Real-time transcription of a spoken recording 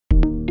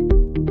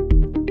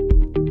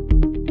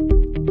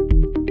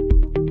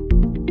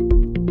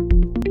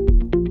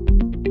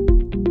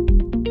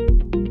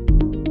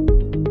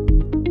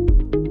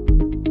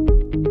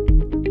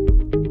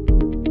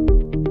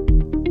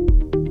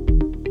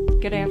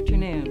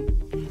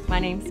afternoon. My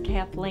name is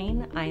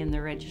Kathleen. I am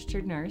the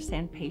registered nurse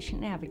and patient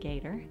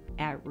navigator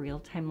at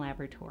Realtime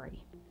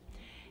Laboratory.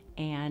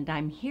 And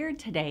I'm here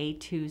today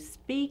to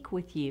speak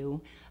with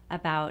you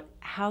about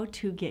how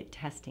to get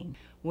testing.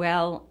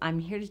 Well, I'm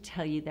here to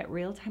tell you that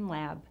Realtime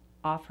Lab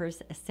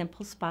offers a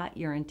simple spot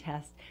urine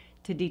test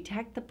to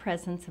detect the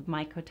presence of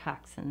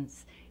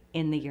mycotoxins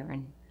in the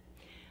urine.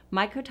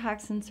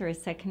 Mycotoxins are a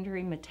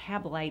secondary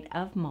metabolite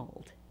of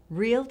mold.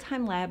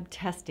 Real-time lab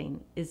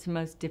testing is the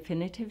most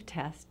definitive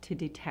test to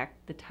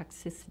detect the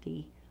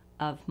toxicity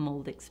of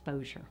mold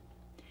exposure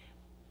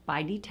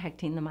by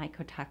detecting the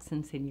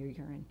mycotoxins in your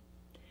urine.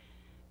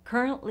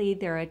 Currently,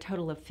 there are a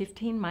total of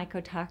 15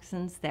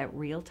 mycotoxins that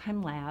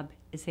Real-Time Lab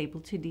is able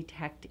to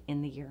detect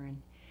in the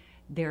urine.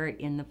 They're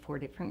in the 4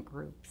 different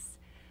groups.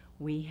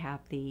 We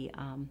have the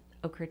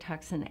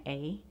ochratoxin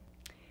A,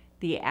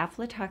 the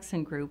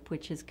aflatoxin group,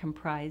 which is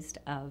comprised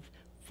of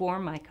 4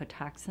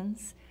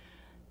 mycotoxins,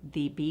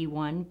 the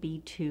B1,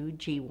 B2,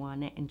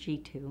 G1, and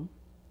G2.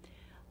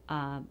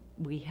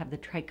 We have the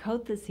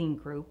trichothazine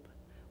group,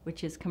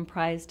 which is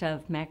comprised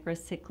of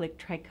macrocyclic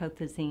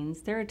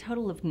trichothazines. There are a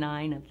total of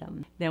 9 of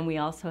them. Then we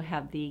also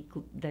have the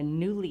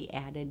newly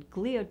added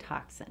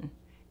gliotoxin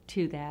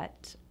to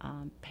that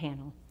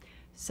panel.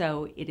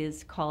 So it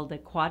is called a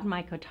quad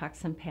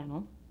mycotoxin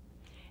panel,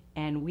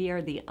 and we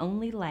are the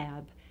only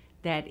lab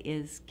that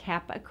is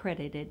CAP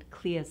accredited,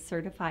 CLIA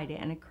certified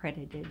and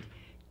accredited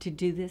to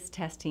do this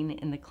testing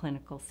in the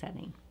clinical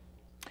setting.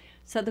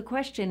 So the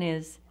question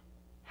is,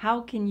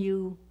 how can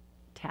you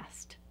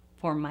test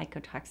for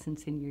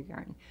mycotoxins in your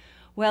urine?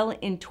 Well,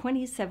 in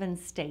 27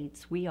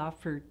 states, we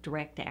offer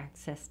direct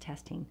access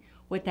testing.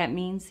 What that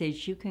means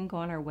is you can go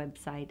on our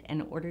website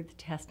and order the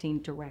testing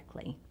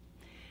directly.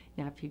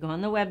 Now, if you go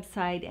on the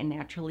website and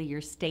naturally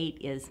your state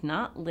is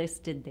not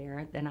listed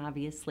there, then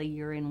obviously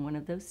you're in one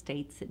of those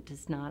states that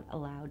does not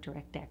allow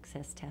direct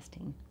access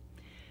testing.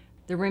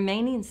 The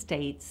remaining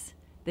states,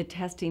 the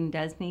testing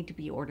does need to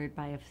be ordered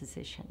by a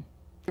physician.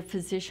 Your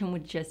physician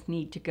would just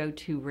need to go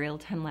to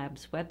Realtime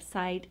Lab's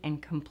website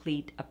and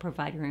complete a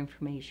provider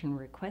information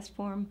request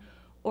form,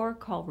 or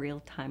call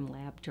Realtime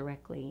Lab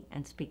directly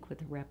and speak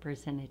with a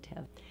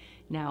representative.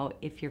 Now,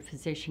 if your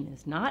physician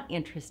is not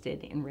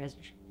interested in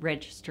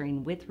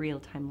registering with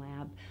Realtime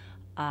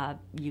Lab,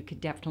 you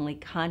could definitely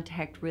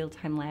contact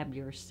Realtime Lab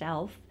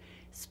yourself,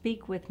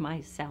 speak with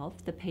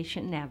myself, the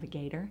patient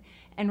navigator,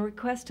 and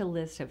request a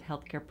list of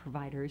healthcare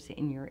providers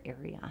in your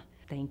area.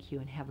 Thank you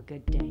and have a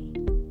good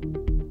day.